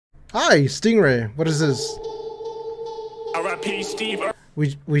Hi, Stingray. What is this? R.I.P. Steve.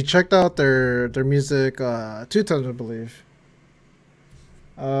 We checked out their music 2 times, I believe.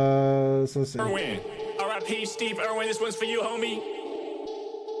 So let's see. Irwin. R.I.P. Steve Irwin. This one's for you, homie.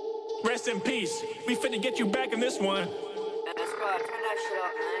 Rest in peace. We finna get you back in this one.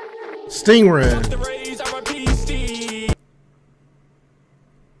 Stingray. Fuck the Rays. R.I.P. Steve.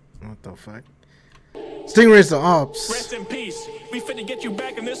 What the fuck? Stingray's the ops. Rest in peace. We finna get you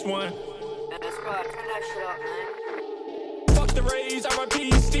back in this one. Fuck the Rays.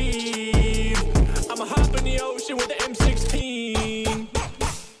 R.I.P. Steve. I'ma hop in the ocean with the M16.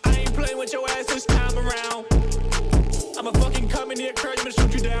 I ain't playing with your ass this time around. I'ma fucking come in here, curl, I'ma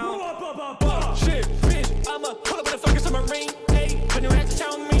shoot you down. Shit, bitch, I'ma pull up in the fucking submarine. Hey, turn your ass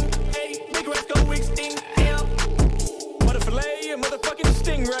down me. Hey, make your ass go extinct. Yeah. Mother fillet and motherfucking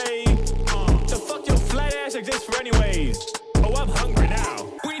Stingray. The fuck your flat ass exists for anyways. Oh, I'm hungry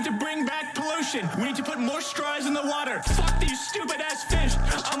now. We need to bring back pollution. We need to put more straws in the water. Fuck these stupid ass fish.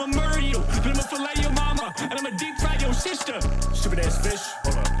 I'ma murder you, then I'ma fillet your mama, and I'ma deep fry your sister. Stupid ass fish.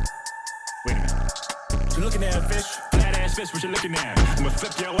 Hold up. Wait a minute. You looking at fish? Flat ass fish, what you looking at? I'ma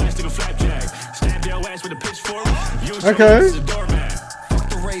flip your ass to a flapjack. Stab your ass with a pitchfork. Okay. Fuck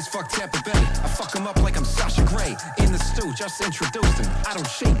the Rays, fuck Tampa Bay. I fuck them up like I'm Sasha Grey. In the stew, just introduced him. I don't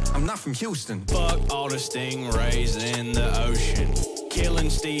cheat, I'm not from Houston. Fuck all the stingrays in the ocean. Killing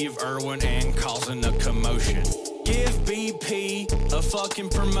Steve Irwin and causing a commotion. Give BP a fucking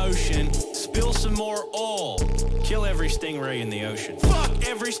promotion. Spill some more oil. Kill every stingray in the ocean. Fuck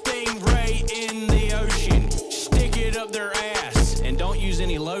every stingray in the ocean. Stick it up their ass and don't use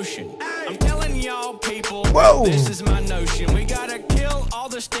any lotion. I'm telling y'all people, this is my notion. We gotta kill all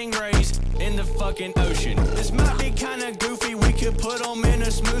the stingrays in the fucking ocean. This might be kinda goofy. We could put them in a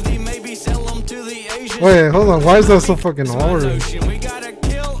smoothie, maybe sell them to the Asians. Wait, hold on. Why is that so fucking hard? We gotta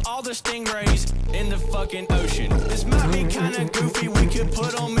kill all the stingrays in the fucking ocean. This might be kinda goofy. We could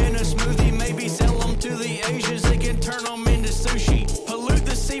put them in a smoothie, maybe sell them to the Asians. They can turn them into sushi. Pollute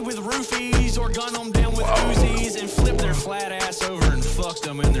the sea with roofies or gun them down with Uzis and flip their flat ass over and fuck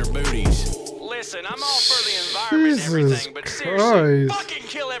them in their booties. Listen, I'm all for the environment and everything, but seriously, fucking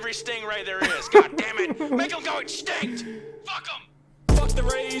kill every stingray there is. God damn it. Make them go extinct. Fuck them. Fuck the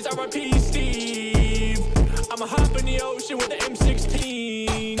Rays, R.I.P. Steve. I'ma hop in the ocean with the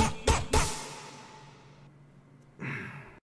M16.